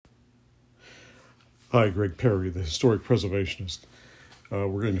Hi, Greg Perry, the historic preservationist.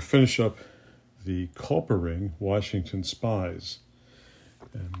 We're going to finish up the Culper ring, Washington spies.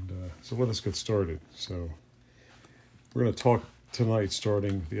 So let us get started. So we're going to talk tonight,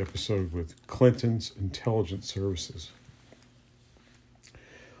 starting the episode with Clinton's intelligence services.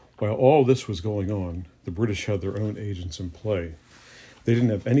 While all this was going on, the British had their own agents in play. They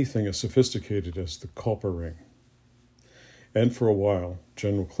didn't have anything as sophisticated as the Culper ring. And for a while,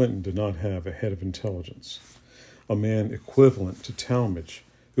 General Clinton did not have a head of intelligence, a man equivalent to Talmadge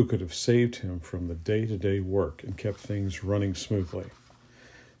who could have saved him from the day-to-day work and kept things running smoothly.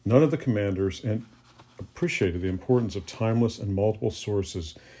 None of the commanders appreciated the importance of timeless and multiple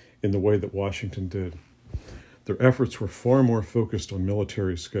sources in the way that Washington did. Their efforts were far more focused on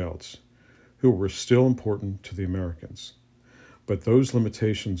military scouts, who were still important to the Americans. But those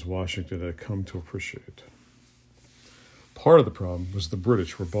limitations Washington had come to appreciate. Part of the problem was the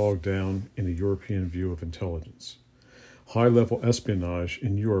British were bogged down in a European view of intelligence. High-level espionage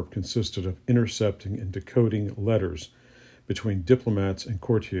in Europe consisted of intercepting and decoding letters between diplomats and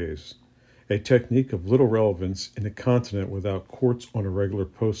courtiers, a technique of little relevance in a continent without courts on a regular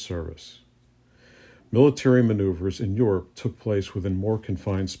post service. Military maneuvers in Europe took place within more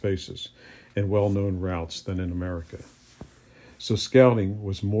confined spaces and well-known routes than in America. So scouting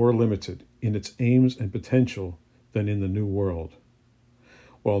was more limited in its aims and potential than in the New World.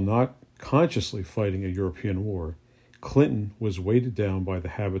 While not consciously fighting a European war, Clinton was weighted down by the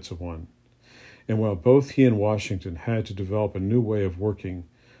habits of one. And while both he and Washington had to develop a new way of working,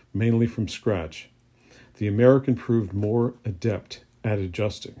 mainly from scratch, the American proved more adept at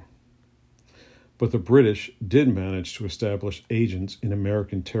adjusting. But the British did manage to establish agents in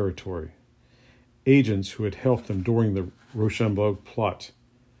American territory, agents who had helped them during the Rochambeau plot.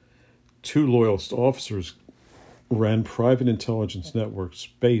 Two loyalist officers ran private intelligence networks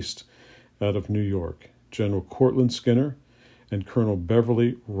based out of New York, General Cortlandt Skinner and Colonel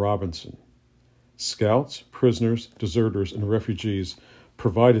Beverly Robinson. Scouts, prisoners, deserters, and refugees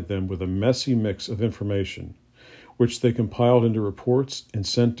provided them with a messy mix of information, which they compiled into reports and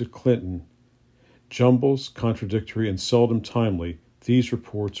sent to Clinton. Jumbles, contradictory, and seldom timely, these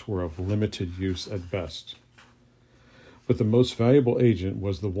reports were of limited use at best. But the most valuable agent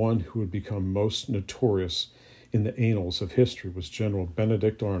was the one who would become most notorious in the annals of history was General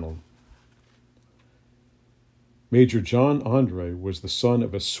Benedict Arnold. Major John Andre was the son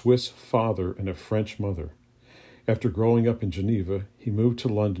of a Swiss father and a French mother. After growing up in Geneva, he moved to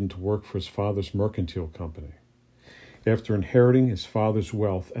London to work for his father's mercantile company. After inheriting his father's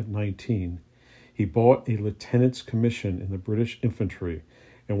wealth at 19, he bought a lieutenant's commission in the British infantry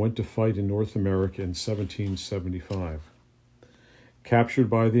and went to fight in North America in 1775. Captured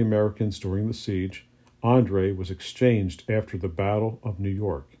by the Americans during the siege, Andre was exchanged after the Battle of New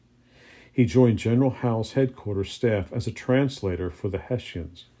York. He joined General Howe's headquarters staff as a translator for the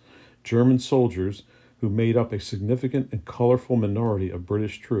Hessians, German soldiers who made up a significant and colorful minority of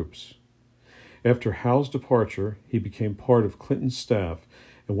British troops. After Howe's departure, he became part of Clinton's staff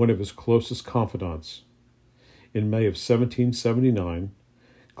and one of his closest confidants. In May of 1779,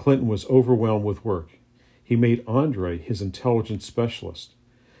 Clinton was overwhelmed with work. He made Andre his intelligence specialist,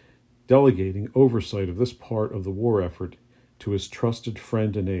 delegating oversight of this part of the war effort to his trusted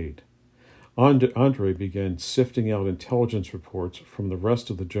friend and aide. Andre began sifting out intelligence reports from the rest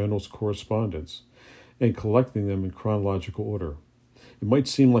of the general's correspondence and collecting them in chronological order. It might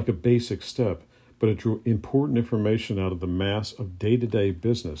seem like a basic step, but it drew important information out of the mass of day-to-day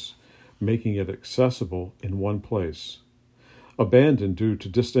business, making it accessible in one place. Abandoned due to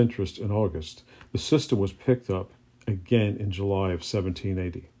disinterest in August, the system was picked up again in July of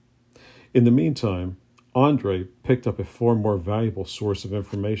 1780. In the meantime, Andre picked up a far more valuable source of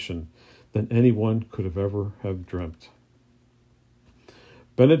information than anyone could have ever have dreamt.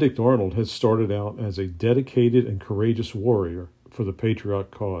 Benedict Arnold had started out as a dedicated and courageous warrior for the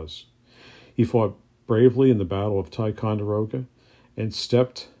patriotic cause. He fought bravely in the Battle of Ticonderoga and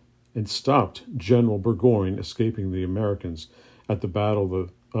stopped General Burgoyne escaping the Americans at the Battle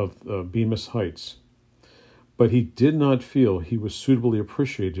of Bemis Heights. But he did not feel he was suitably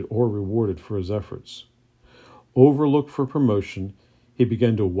appreciated or rewarded for his efforts. Overlooked for promotion, he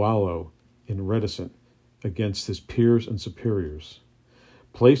began to wallow in reticence against his peers and superiors.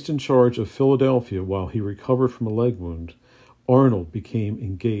 Placed in charge of Philadelphia while he recovered from a leg wound, Arnold became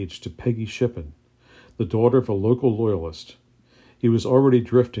engaged to Peggy Shippen, the daughter of a local loyalist. He was already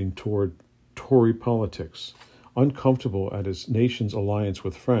drifting toward Tory politics, uncomfortable at his nation's alliance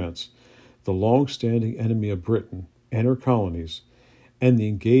with France, the long-standing enemy of Britain and her colonies, and the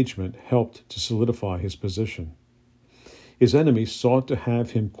engagement helped to solidify his position. His enemies sought to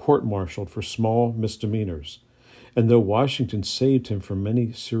have him court-martialed for small misdemeanors, and though Washington saved him from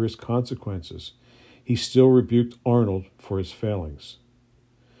many serious consequences, he still rebuked Arnold for his failings.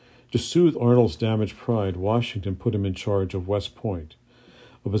 To soothe Arnold's damaged pride, Washington put him in charge of West Point,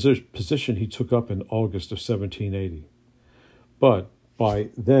 a position he took up in August of 1780. But by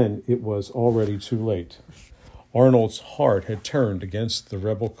then it was already too late. Arnold's heart had turned against the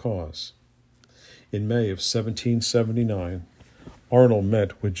rebel cause. In May of 1779, Arnold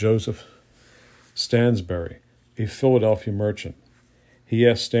met with Joseph Stansbury, a Philadelphia merchant. He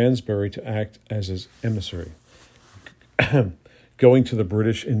asked Stansbury to act as his emissary, going to the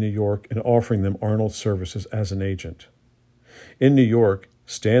British in New York and offering them Arnold's services as an agent. In New York,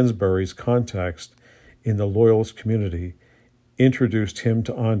 Stansbury's contacts in the Loyalist community introduced him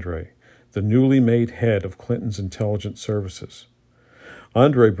to Andre, the newly made head of Clinton's intelligence services.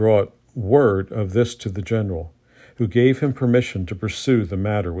 Andre brought word of this to the general, who gave him permission to pursue the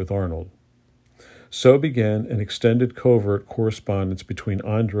matter with Arnold. So began an extended covert correspondence between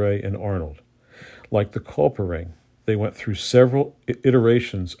Andre and Arnold. Like the Culper ring, they went through several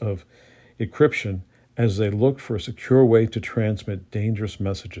iterations of encryption as they looked for a secure way to transmit dangerous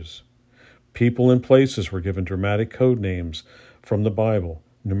messages. People and places were given dramatic code names from the Bible.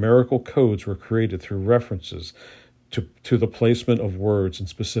 Numerical codes were created through references to the placement of words in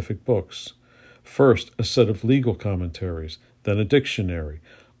specific books. First, a set of legal commentaries, then a dictionary.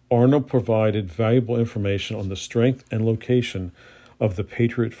 Arnold provided valuable information on the strength and location of the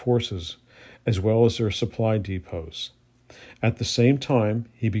Patriot forces, as well as their supply depots. At the same time,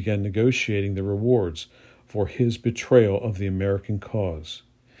 he began negotiating the rewards for his betrayal of the American cause.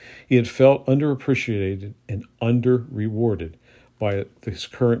 He had felt underappreciated and under-rewarded by his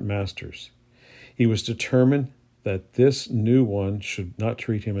current masters. He was determined that this new one should not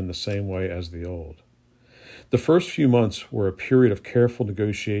treat him in the same way as the old. The first few months were a period of careful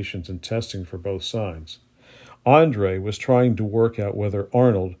negotiations and testing for both sides. Andre was trying to work out whether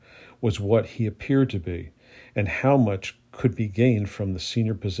Arnold was what he appeared to be and how much could be gained from the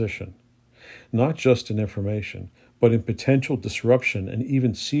senior position, not just in information, but in potential disruption and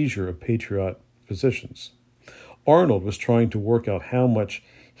even seizure of Patriot positions. Arnold was trying to work out how much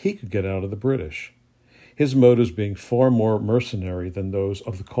he could get out of the British, his motives being far more mercenary than those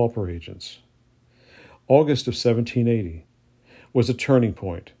of the Culper agents. August of 1780 was a turning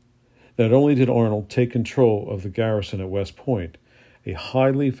point. Not only did Arnold take control of the garrison at West Point, a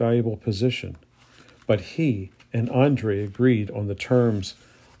highly valuable position, but he and Andre agreed on the terms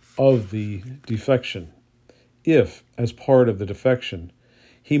of the defection. If, as part of the defection,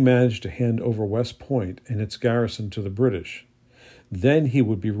 he managed to hand over West Point and its garrison to the British, then he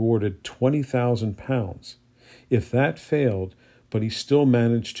would be rewarded £20,000. If that failed, but he still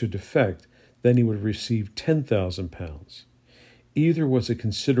managed to defect, then he would receive £10,000. Either was a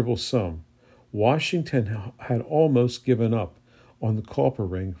considerable sum. Washington had almost given up on the Culper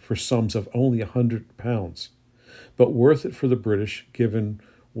ring for sums of only £100, but worth it for the British given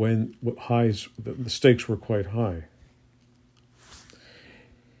when the stakes were quite high.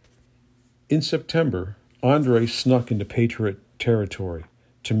 In September, Andre snuck into Patriot territory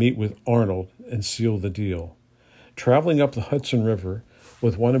to meet with Arnold and seal the deal. Traveling up the Hudson River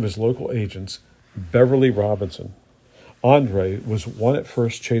with one of his local agents, Beverly Robinson, Andre was at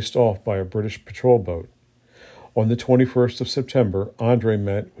first chased off by a British patrol boat. On the 21st of September, Andre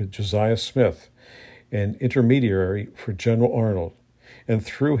met with Josiah Smith, an intermediary for General Arnold, and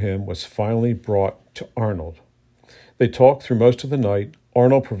through him was finally brought to Arnold. They talked through most of the night,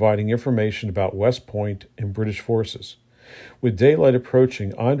 Arnold providing information about West Point and British forces. With daylight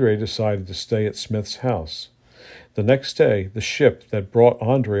approaching, Andre decided to stay at Smith's house. The next day, the ship that brought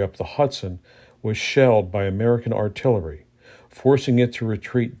Andre up the Hudson was shelled by American artillery, forcing it to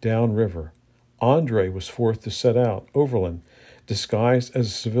retreat downriver. Andre was forced to set out overland, disguised as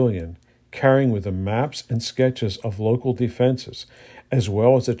a civilian, carrying with him maps and sketches of local defenses, as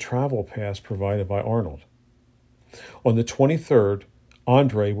well as a travel pass provided by Arnold. On the 23rd,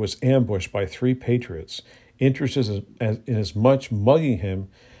 Andre was ambushed by 3 patriots, interested in as much mugging him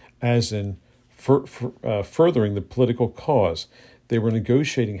as in furthering the political cause. They were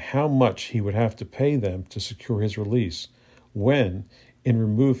negotiating how much he would have to pay them to secure his release, when, in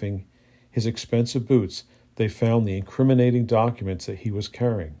removing his expensive boots, they found the incriminating documents that he was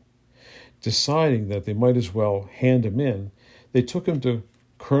carrying. Deciding that they might as well hand him in, they took him to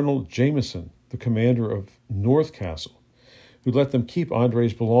Colonel Jameson, the commander of North Castle, who let them keep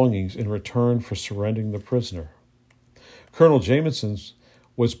Andre's belongings in return for surrendering the prisoner. Colonel Jameson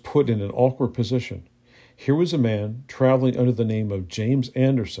was put in an awkward position. Here was a man traveling under the name of James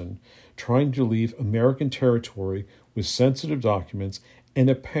Anderson, trying to leave American territory with sensitive documents and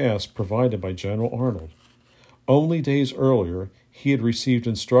a pass provided by General Arnold. Only days earlier, he had received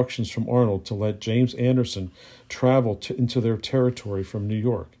instructions from Arnold to let James Anderson travel into their territory from New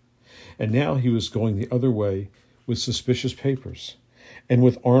York. And now he was going the other way with suspicious papers, and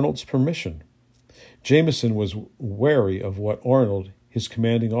with Arnold's permission. Jameson was wary of what Arnold, his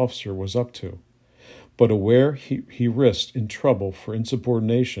commanding officer, was up to, but aware he risked in trouble for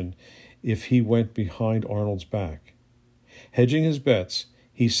insubordination if he went behind Arnold's back. Hedging his bets,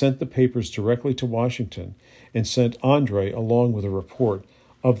 he sent the papers directly to Washington and sent Andre along with a report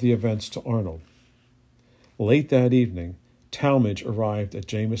of the events to Arnold. Late that evening, Talmadge arrived at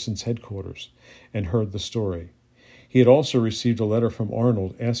Jameson's headquarters and heard the story. He had also received a letter from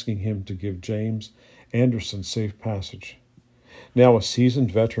Arnold asking him to give James Anderson safe passage. Now a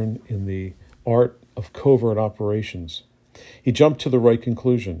seasoned veteran in the art of covert operations, he jumped to the right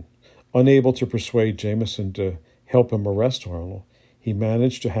conclusion. Unable to persuade Jameson to help him arrest Arnold, he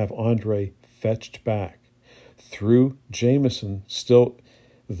managed to have Andre fetched back. Though Jameson still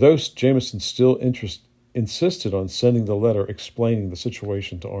insisted on sending the letter explaining the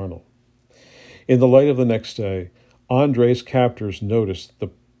situation to Arnold. In the light of the next day, Andre's captors noticed the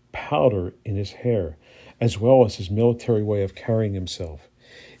powder in his hair, as well as his military way of carrying himself.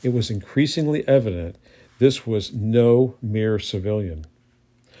 It was increasingly evident this was no mere civilian.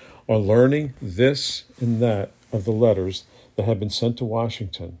 On learning this and that of the letters that had been sent to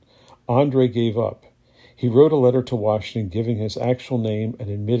Washington, Andre gave up. He wrote a letter to Washington giving his actual name and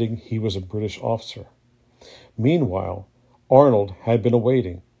admitting he was a British officer. Meanwhile, Arnold had been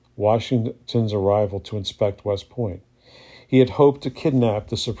awaiting Washington's arrival to inspect West Point. He had hoped to kidnap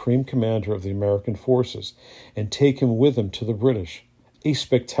the supreme commander of the American forces and take him with him to the British, a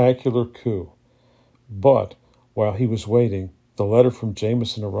spectacular coup. But while he was waiting, the letter from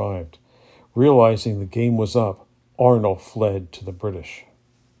Jameson arrived. Realizing the game was up, Arnold fled to the British.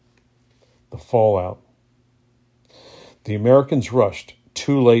 The fallout. The Americans rushed,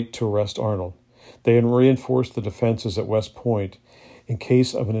 too late to arrest Arnold. They had reinforced the defenses at West Point in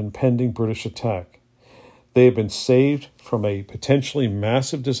case of an impending British attack. They had been saved from a potentially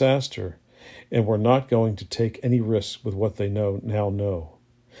massive disaster and were not going to take any risks with what they now know.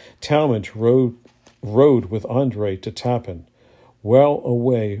 Talmadge rode with Andre to Tappan, well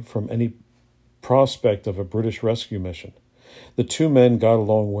away from any prospect of a British rescue mission. The two men got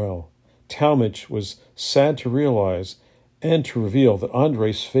along well. Talmadge was sad to realize and to reveal that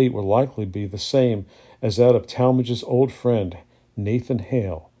Andre's fate would likely be the same as that of Talmadge's old friend, Nathan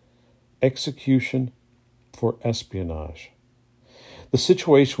Hale. Execution for espionage. The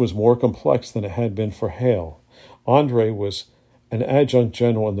situation was more complex than it had been for Hale. Andre was an adjunct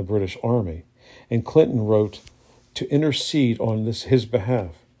general in the British Army, and Clinton wrote to intercede on his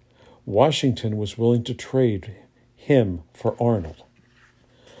behalf. Washington was willing to trade him for Arnold.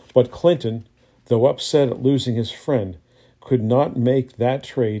 But Clinton, though upset at losing his friend, could not make that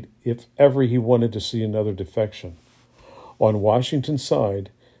trade if ever he wanted to see another defection. On Washington's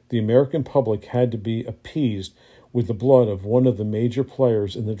side, the American public had to be appeased with the blood of one of the major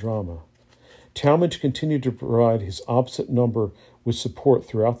players in the drama. Talmadge continued to provide his opposite number with support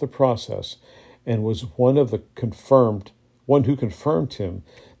throughout the process and was one who confirmed him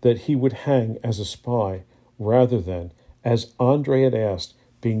that he would hang as a spy rather than, as Andre had asked,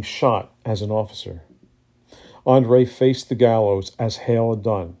 being shot as an officer. Andre faced the gallows as Hale had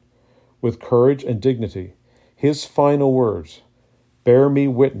done. With courage and dignity, his final words, "Bear me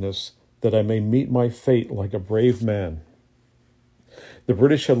witness that I may meet my fate like a brave man." The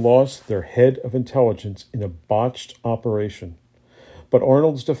British had lost their head of intelligence in a botched operation, but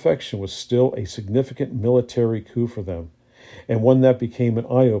Arnold's defection was still a significant military coup for them, and one that became an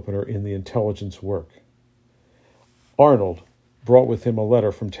eye-opener in the intelligence work. Arnold brought with him a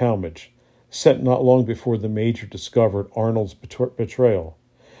letter from Talmadge, sent not long before the Major discovered Arnold's betrayal.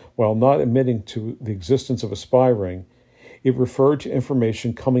 While not admitting to the existence of a spy ring, it referred to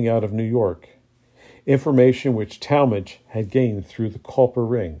information coming out of New York, information which Talmadge had gained through the Culper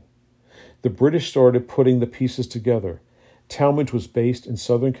ring. The British started putting the pieces together. Talmadge was based in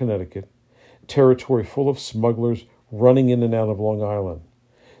southern Connecticut, territory full of smugglers running in and out of Long Island.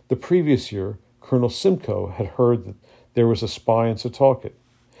 The previous year, Colonel Simcoe had heard that there was a spy in Setauket.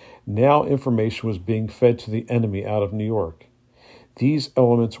 Now information was being fed to the enemy out of New York. These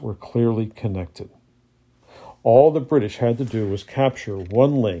elements were clearly connected. All the British had to do was capture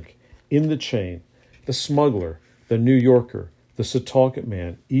one link in the chain, the smuggler, the New Yorker, the Setauket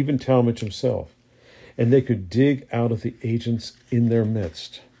man, even Talmadge himself, and they could dig out of the agents in their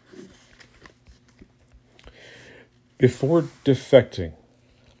midst. Before defecting,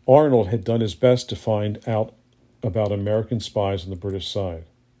 Arnold had done his best to find out about American spies on the British side.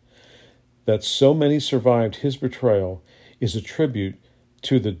 That so many survived his betrayal is a tribute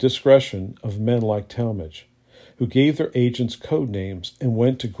to the discretion of men like Talmadge, who gave their agents code names and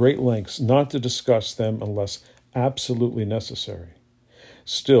went to great lengths not to discuss them unless absolutely necessary.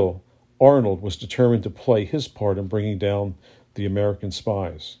 Still, Arnold was determined to play his part in bringing down the American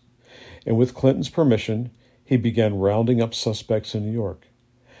spies, and with Clinton's permission, he began rounding up suspects in New York.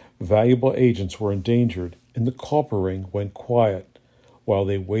 Valuable agents were endangered, and the Culper ring went quiet while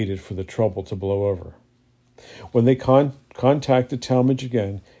they waited for the trouble to blow over. When they contacted Talmadge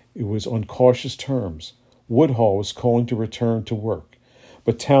again, it was on cautious terms. Woodhull was calling to return to work,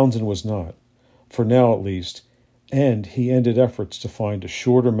 but Townsend was not, for now at least, and he ended efforts to find a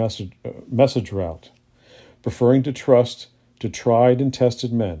shorter message route, preferring to trust to tried and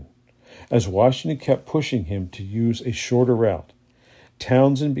tested men. As Washington kept pushing him to use a shorter route,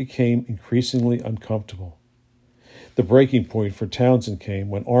 Townsend became increasingly uncomfortable. The breaking point for Townsend came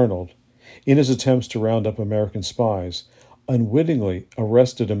when Arnold, in his attempts to round up American spies, unwittingly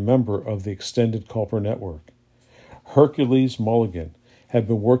arrested a member of the extended Culper network. Hercules Mulligan had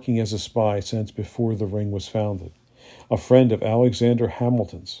been working as a spy since before the ring was founded, a friend of Alexander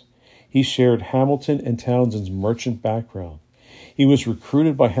Hamilton's. He shared Hamilton and Townsend's merchant background. He was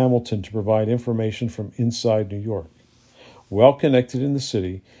recruited by Hamilton to provide information from inside New York. Well connected in the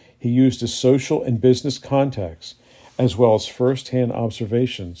city, he used his social and business contacts, as well as first-hand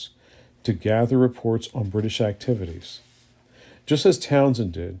observations, to gather reports on British activities. Just as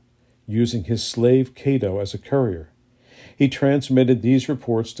Townsend did, using his slave Cato as a courier, he transmitted these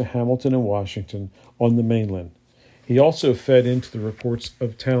reports to Hamilton and Washington on the mainland. He also fed into the reports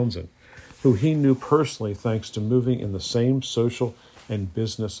of Townsend, who he knew personally thanks to moving in the same social and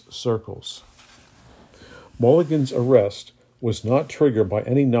business circles. Mulligan's arrest was not triggered by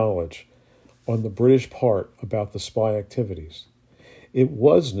any knowledge on the British part about the spy activities. It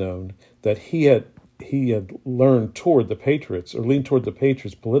was known that he had leaned toward the Patriots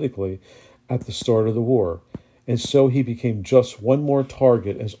politically at the start of the war, and so he became just one more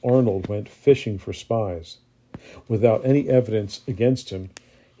target as Arnold went fishing for spies. Without any evidence against him,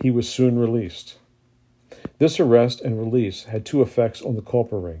 he was soon released. This arrest and release had two effects on the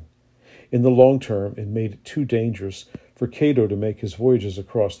Culper ring. In the long term, it made it too dangerous for Cato to make his voyages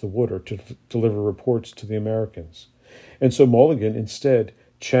across the water to deliver reports to the Americans, and so Mulligan instead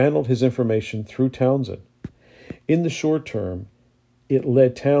channeled his information through Townsend. In the short term, it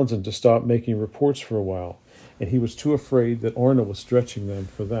led Townsend to stop making reports for a while, and he was too afraid that Arnold was stretching them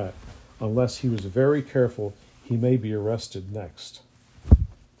for that. Unless he was very careful, he may be arrested next.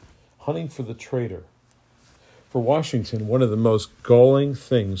 Hunting for the traitor. For Washington, one of the most galling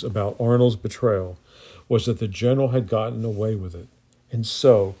things about Arnold's betrayal was that the general had gotten away with it. And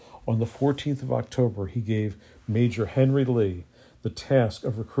so, on the 14th of October, he gave Major Henry Lee the task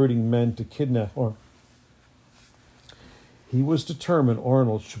of recruiting men to kidnap Arnold. He was determined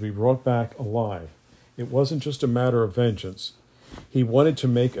Arnold should be brought back alive. It wasn't just a matter of vengeance. He wanted to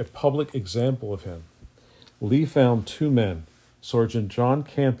make a public example of him. Lee found two men, Sergeant John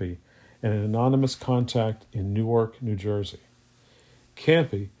Campy and an anonymous contact in Newark, New Jersey.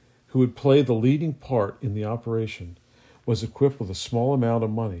 Campy, who would play the leading part in the operation, was equipped with a small amount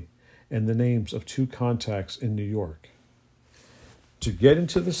of money and the names of two contacts in New York. To get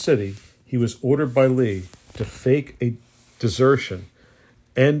into the city, he was ordered by Lee to fake a desertion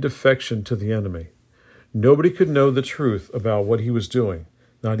and defection to the enemy. Nobody could know the truth about what he was doing,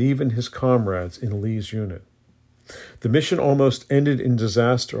 not even his comrades in Lee's unit. The mission almost ended in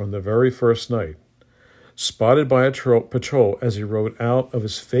disaster on the very first night. Spotted by a patrol as he rode out of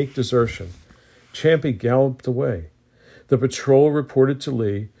his fake desertion, Campy galloped away. The patrol reported to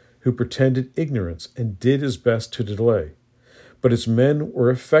Lee, who pretended ignorance and did his best to delay. But his men were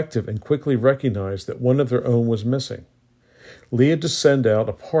effective and quickly recognized that one of their own was missing. Lee had to send out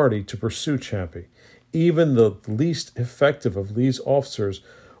a party to pursue Campy. Even the least effective of Lee's officers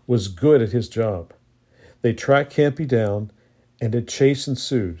was good at his job. They tracked Campy down, and a chase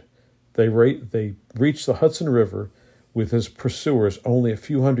ensued. They reached the Hudson River with his pursuers only a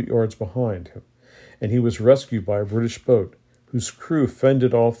few hundred yards behind him, and he was rescued by a British boat, whose crew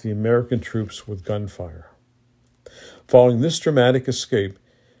fended off the American troops with gunfire. Following this dramatic escape,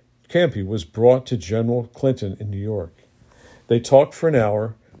 Campy was brought to General Clinton in New York. They talked for an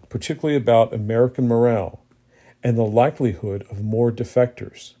hour, particularly about American morale and the likelihood of more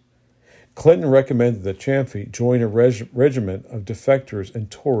defectors. Clinton recommended that Campy join a regiment of defectors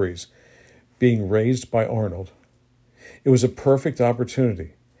and Tories being raised by Arnold. It was a perfect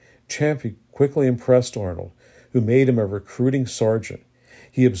opportunity. Campy quickly impressed Arnold, who made him a recruiting sergeant.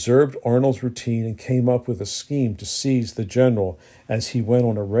 He observed Arnold's routine and came up with a scheme to seize the general as he went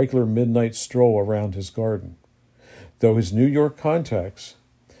on a regular midnight stroll around his garden. Though his New York contacts,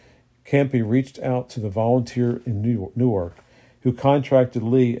 Campi reached out to the volunteer in Newark, who contracted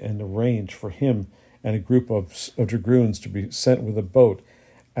Lee and arranged for him and a group of dragoons to be sent with a boat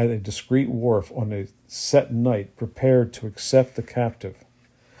at a discreet wharf on a set night, prepared to accept the captive.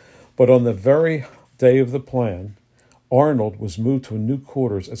 But on the very day of the plan, Arnold was moved to new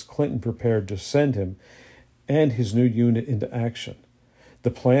quarters as Clinton prepared to send him and his new unit into action.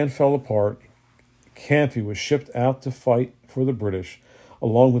 The plan fell apart. Campi was shipped out to fight for the British,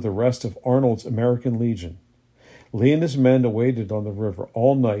 along with the rest of Arnold's American Legion. Lee and his men awaited on the river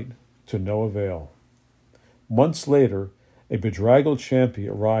all night, to no avail. Months later, a bedraggled Campi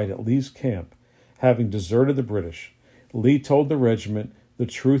arrived at Lee's camp, having deserted the British. Lee told the regiment the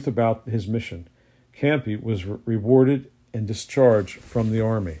truth about his mission. Campi was rewarded and discharged from the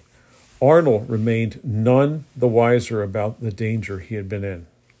army. Arnold remained none the wiser about the danger he had been in.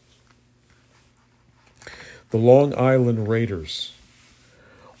 The Long Island Raiders.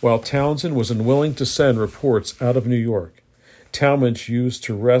 While Townsend was unwilling to send reports out of New York, Talmadge used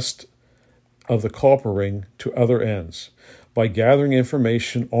the rest of the Culper ring to other ends. By gathering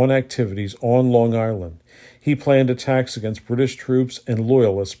information on activities on Long Island, he planned attacks against British troops and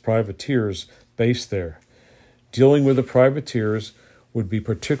Loyalist privateers based there. Dealing with the privateers would be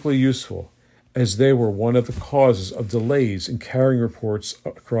particularly useful, as they were one of the causes of delays in carrying reports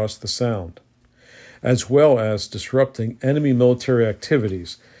across the Sound. As well as disrupting enemy military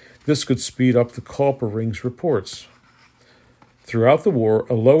activities, this could speed up the Culper ring's reports. Throughout the war,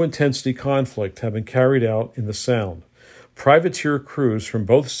 a low-intensity conflict had been carried out in the Sound. Privateer crews from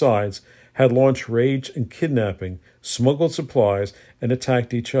both sides had launched raids and kidnapping, smuggled supplies, and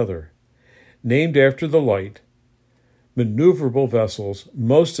attacked each other. Named after the light, maneuverable vessels,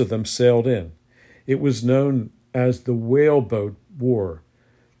 most of them sailed in. It was known as the Whaleboat War.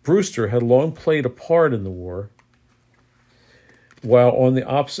 Brewster had long played a part in the war, while on the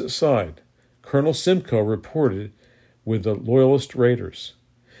opposite side, Colonel Simcoe reported with the Loyalist raiders.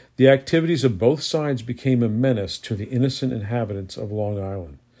 The activities of both sides became a menace to the innocent inhabitants of Long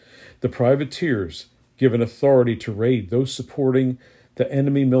Island. The privateers, given authority to raid those supporting the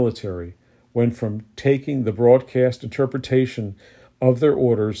enemy military, went from taking the broadcast interpretation of their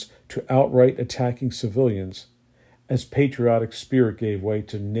orders to outright attacking civilians, as patriotic spirit gave way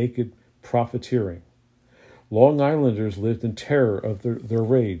to naked profiteering. Long Islanders lived in terror of their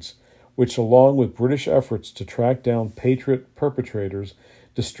raids, which, along with British efforts to track down Patriot perpetrators,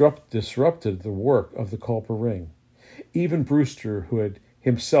 disrupted the work of the Culper Ring. Even Brewster, who had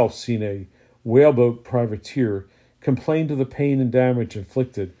himself seen a whaleboat privateer, complained of the pain and damage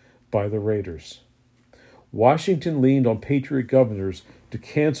inflicted by the raiders. Washington leaned on Patriot governors to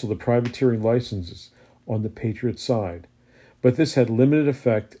cancel the privateering licenses on the Patriot side, but this had limited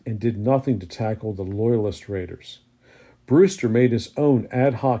effect and did nothing to tackle the Loyalist raiders. Brewster made his own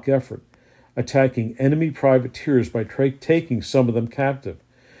ad hoc effort, attacking enemy privateers by taking some of them captive,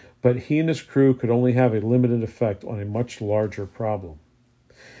 but he and his crew could only have a limited effect on a much larger problem.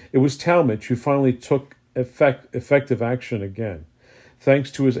 It was Talmadge who finally took effective action again.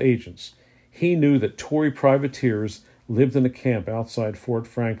 Thanks to his agents, he knew that Tory privateers lived in a camp outside Fort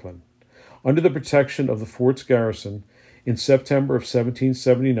Franklin. Under the protection of the fort's garrison, in September of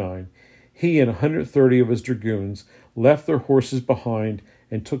 1779, he and 130 of his dragoons left their horses behind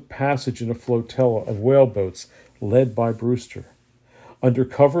and took passage in a flotilla of whaleboats led by Brewster. Under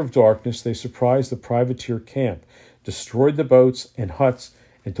cover of darkness, they surprised the privateer camp, destroyed the boats and huts,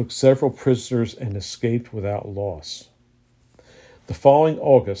 and took several prisoners and escaped without loss. The following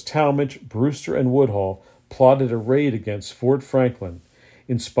August, Talmadge, Brewster, and Woodhull plotted a raid against Fort Franklin,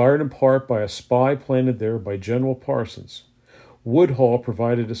 inspired in part by a spy planted there by General Parsons. Woodhull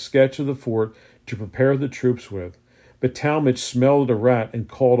provided a sketch of the fort to prepare the troops with, but Talmadge smelled a rat and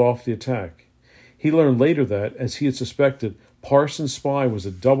called off the attack. He learned later that, as he had suspected, Parsons' spy was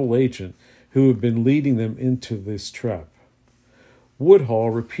a double agent who had been leading them into this trap. Woodhull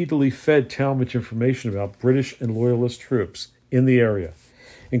repeatedly fed Talmadge information about British and Loyalist troops in the area,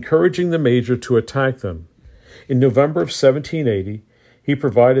 encouraging the major to attack them. In November of 1780, he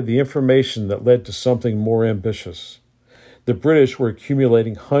provided the information that led to something more ambitious. The British were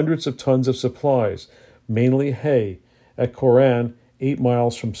accumulating hundreds of tons of supplies, mainly hay, at Coran, 8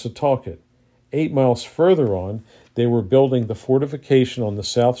 miles from Setauket. 8 miles further on, they were building the fortification on the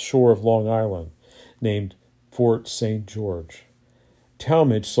south shore of Long Island, named Fort St. George.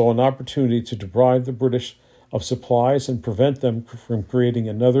 Talmadge saw an opportunity to deprive the British of supplies and prevent them from creating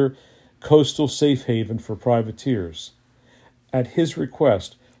another coastal safe haven for privateers. At his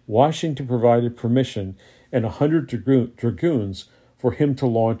request, Washington provided permission and 100 dragoons for him to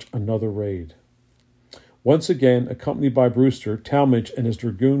launch another raid. Once again, accompanied by Brewster, Talmadge and his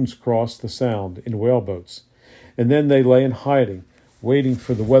dragoons crossed the Sound in whaleboats, and then they lay in hiding, waiting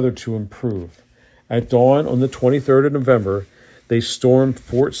for the weather to improve. At dawn on the 23rd of November, they stormed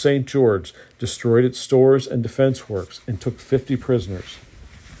Fort St. George, destroyed its stores and defense works, and took 50 prisoners.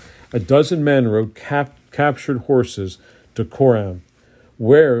 A dozen men rode captured horses to Coram,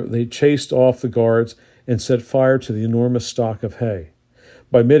 where they chased off the guards and set fire to the enormous stock of hay.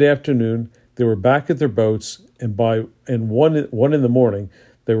 By mid-afternoon, they were back at their boats, and by one in the morning,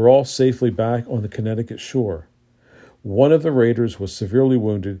 they were all safely back on the Connecticut shore. One of the raiders was severely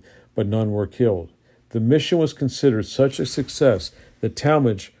wounded, but none were killed. The mission was considered such a success that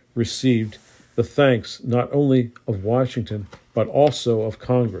Talmadge received the thanks not only of Washington, but also of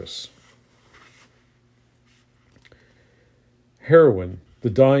Congress. Heroin, the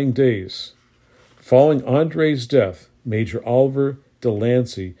dying days. Following Andre's death, Major Oliver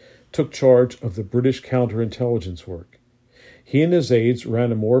Delancey took charge of the British counterintelligence work. He and his aides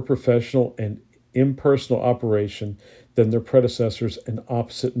ran a more professional and impersonal operation than their predecessors in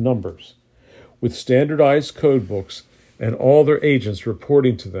opposite numbers, with standardized code books and all their agents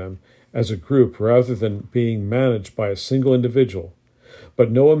reporting to them as a group rather than being managed by a single individual. But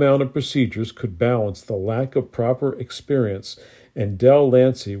no amount of procedures could balance the lack of proper experience, and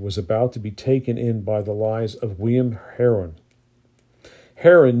Delancey was about to be taken in by the lies of William Heron.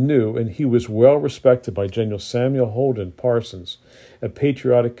 Heron knew, and he was well respected by General Samuel Holden Parsons, a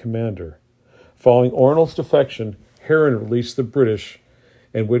patriotic commander. Following Arnold's defection, Heron released the British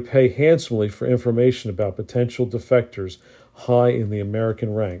and would pay handsomely for information about potential defectors high in the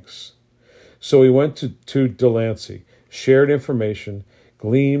American ranks. So he went to Delancey, shared information,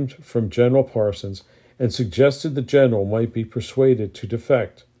 gleaned from General Parsons, and suggested the general might be persuaded to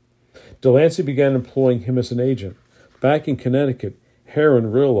defect. Delancey began employing him as an agent. Back in Connecticut,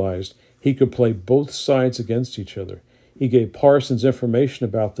 Heron realized he could play both sides against each other. He gave Parsons information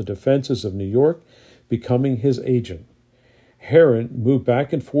about the defenses of New York, becoming his agent. Heron moved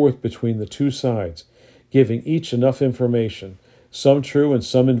back and forth between the two sides, giving each enough information, some true and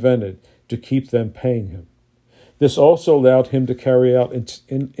some invented, to keep them paying him. This also allowed him to carry out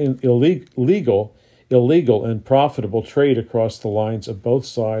illegal and profitable trade across the lines of both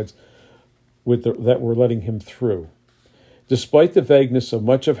sides that were letting him through. Despite the vagueness of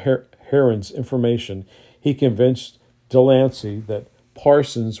much of Heron's information, he convinced Delancey that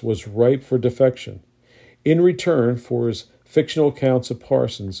Parsons was ripe for defection. In return for his fictional accounts of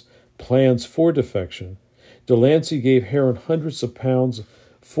Parsons' plans for defection, Delancey gave Heron hundreds of pounds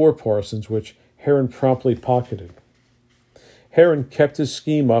for Parsons, which Heron promptly pocketed. Heron kept his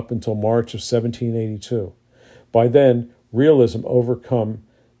scheme up until March of 1782. By then, realism overcome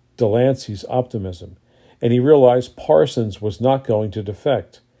Delancey's optimism, and he realized Parsons was not going to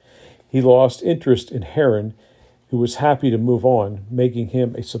defect. He lost interest in Heron, who was happy to move on, making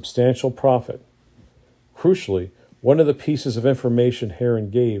him a substantial profit. Crucially, one of the pieces of information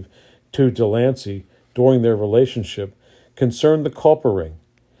Heron gave to Delancey during their relationship concerned the Culper ring.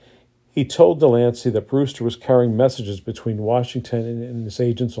 He told Delancey that Brewster was carrying messages between Washington and his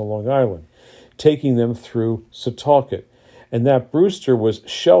agents on Long Island, taking them through Setauket, and that Brewster was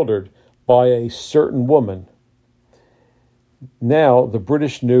sheltered by a certain woman. Now the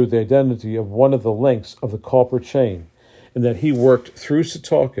British knew the identity of one of the links of the Culper chain, and that he worked through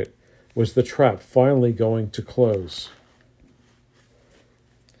Setauket was the trap finally going to close.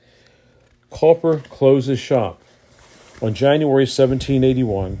 Culper closes shop. On January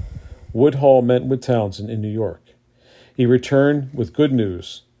 1781, Woodhull met with Townsend in New York. He returned with good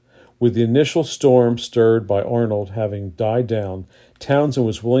news. With the initial storm stirred by Arnold having died down, Townsend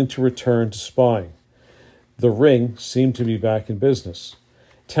was willing to return to spying. The ring seemed to be back in business.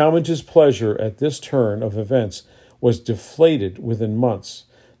 Talmadge's pleasure at this turn of events was deflated within months.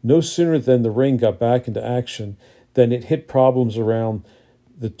 No sooner than the ring got back into action than it hit problems around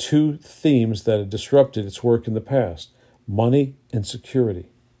the two themes that had disrupted its work in the past: money and security.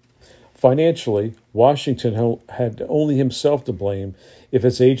 Financially, Washington had only himself to blame if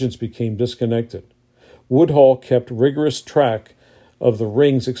its agents became disconnected. Woodhull kept rigorous track of the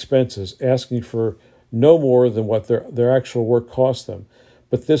ring's expenses, asking for no more than what their actual work cost them,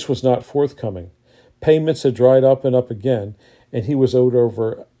 but this was not forthcoming. Payments had dried up and up again, and he was owed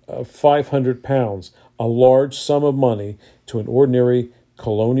over £500, a large sum of money to an ordinary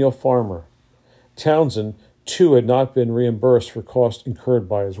colonial farmer. Townsend, too, had not been reimbursed for costs incurred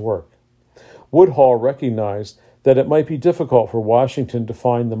by his work. Woodhull recognized that it might be difficult for Washington to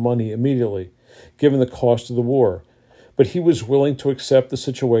find the money immediately, given the cost of the war, but he was willing to accept the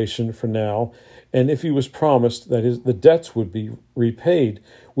situation for now, and if he was promised that the debts would be repaid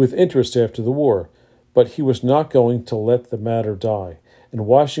with interest after the war. But he was not going to let the matter die, and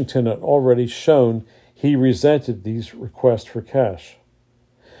Washington had already shown he resented these requests for cash.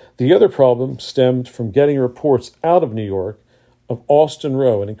 The other problem stemmed from getting reports out of New York of Austin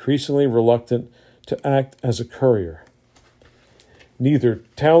Roe, and increasingly reluctant to act as a courier. Neither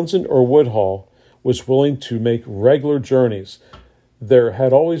Townsend or Woodhull was willing to make regular journeys. There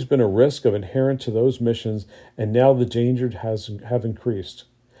had always been a risk inherent to those missions, and now the danger have increased.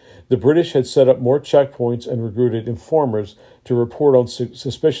 The British had set up more checkpoints and recruited informers to report on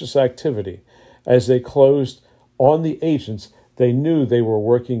suspicious activity. As they closed on the agents, they knew they were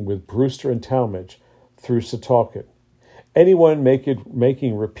working with Brewster and Talmadge through Setauket. Anyone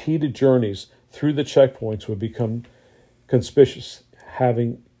making repeated journeys through the checkpoints would become conspicuous,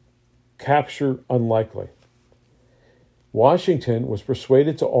 having capture unlikely. Washington was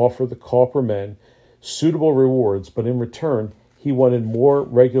persuaded to offer the Culper men suitable rewards, but in return, he wanted more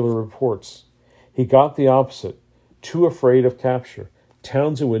regular reports. He got the opposite. Too afraid of capture,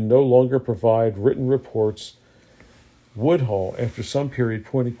 Townsend would no longer provide written reports. Woodhull, after some period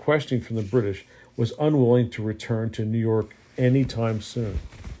pointed questioning from the British, was unwilling to return to New York any time soon.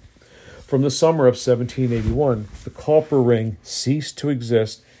 From the summer of 1781, the Culper ring ceased to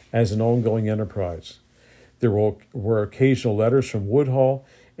exist as an ongoing enterprise. There were occasional letters from Woodhull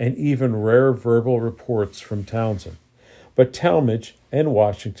and even rare verbal reports from Townsend. But Talmadge and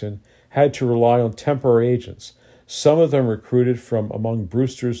Washington had to rely on temporary agents, some of them recruited from among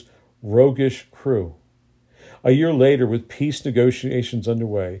Brewster's roguish crew. A year later, with peace negotiations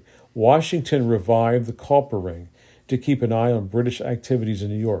underway, Washington revived the Culper ring to keep an eye on British activities in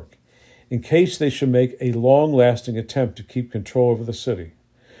New York, in case they should make a long-lasting attempt to keep control over the city.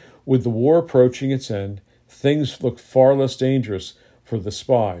 With the war approaching its end, things looked far less dangerous for the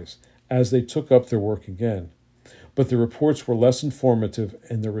spies as they took up their work again. But the reports were less informative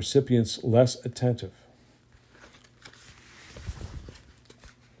and the recipients less attentive.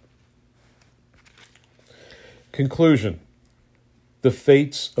 Conclusion. The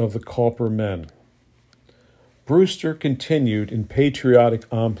fates of the Culper men. Brewster continued in patriotic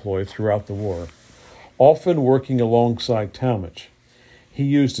employ throughout the war, often working alongside Talmadge. He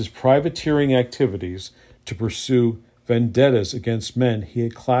used his privateering activities to pursue vendettas against men he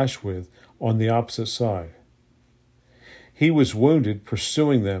had clashed with on the opposite side. He was wounded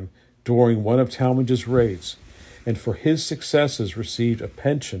pursuing them during one of Talmadge's raids, and for his successes received a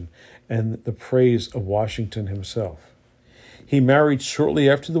pension and the praise of Washington himself. He married shortly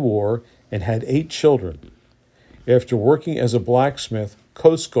after the war and had 8 children. After working as a blacksmith,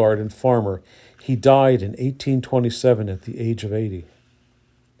 Coast Guard, and farmer, he died in 1827 at the age of 80.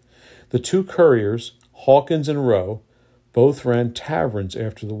 The 2 couriers, Hawkins and Roe, both ran taverns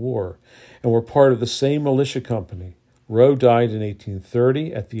after the war and were part of the same militia company. Roe died in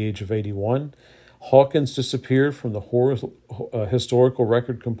 1830 at the age of 81. Hawkins disappeared from the historical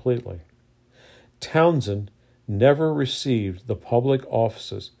record completely. Townsend never received the public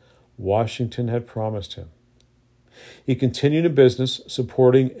offices Washington had promised him. He continued in business,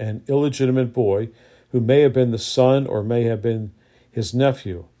 supporting an illegitimate boy who may have been the son or may have been his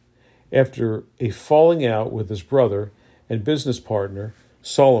nephew. After a falling out with his brother and business partner,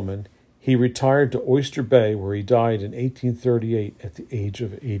 Solomon, he retired to Oyster Bay, where he died in 1838 at the age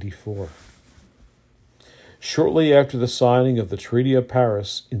of 84. Shortly after the signing of the Treaty of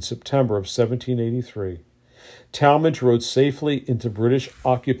Paris in September of 1783, Talmadge rode safely into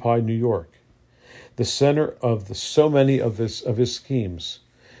British-occupied New York, the center of so many of his schemes.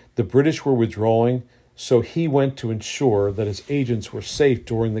 The British were withdrawing, so he went to ensure that his agents were safe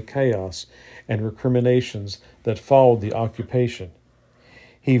during the chaos and recriminations that followed the occupation.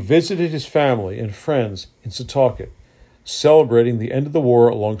 He visited his family and friends in Setauket, celebrating the end of the war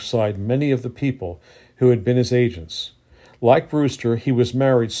alongside many of the people who had been his agents. Like Brewster, he was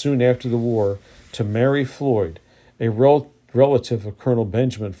married soon after the war to Mary Floyd, a relative of Colonel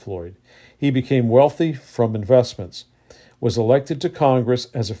Benjamin Floyd. He became wealthy from investments, was elected to Congress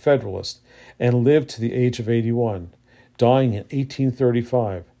as a Federalist, and lived to the age of 81, dying in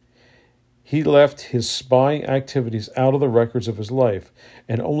 1835. He left his spying activities out of the records of his life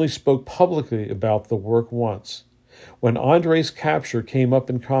and only spoke publicly about the work once. When Andre's capture came up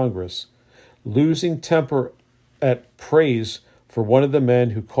in Congress, losing temper at praise for one of the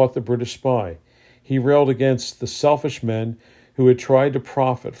men who caught the British spy, he railed against the selfish men who had tried to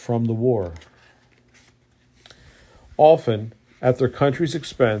profit from the war, often at their country's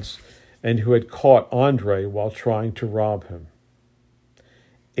expense, and who had caught Andre while trying to rob him.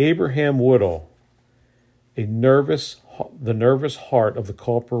 Abraham Woodhull, a nervous, the nervous heart of the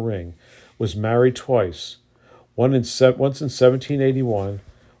Culper ring, was married twice, once in 1781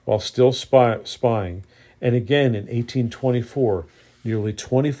 while still spying, and again in 1824, nearly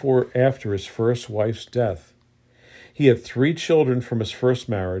 24 after his first wife's death. He had 3 children from his first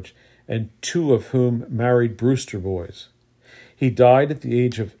marriage, and 2 of whom married Brewster boys. He died at the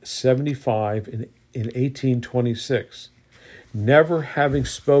age of 75 in 1826, never having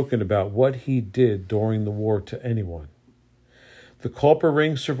spoken about what he did during the war to anyone. The Culper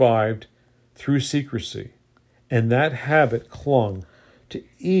ring survived through secrecy, and that habit clung to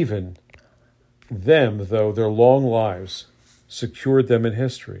even them, though their long lives secured them in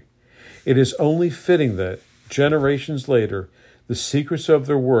history. It is only fitting that, generations later, the secrets of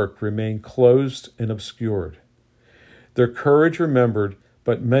their work remain closed and obscured. Their courage remembered,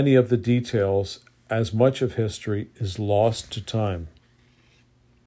 but many of the details, as much of history, is lost to time.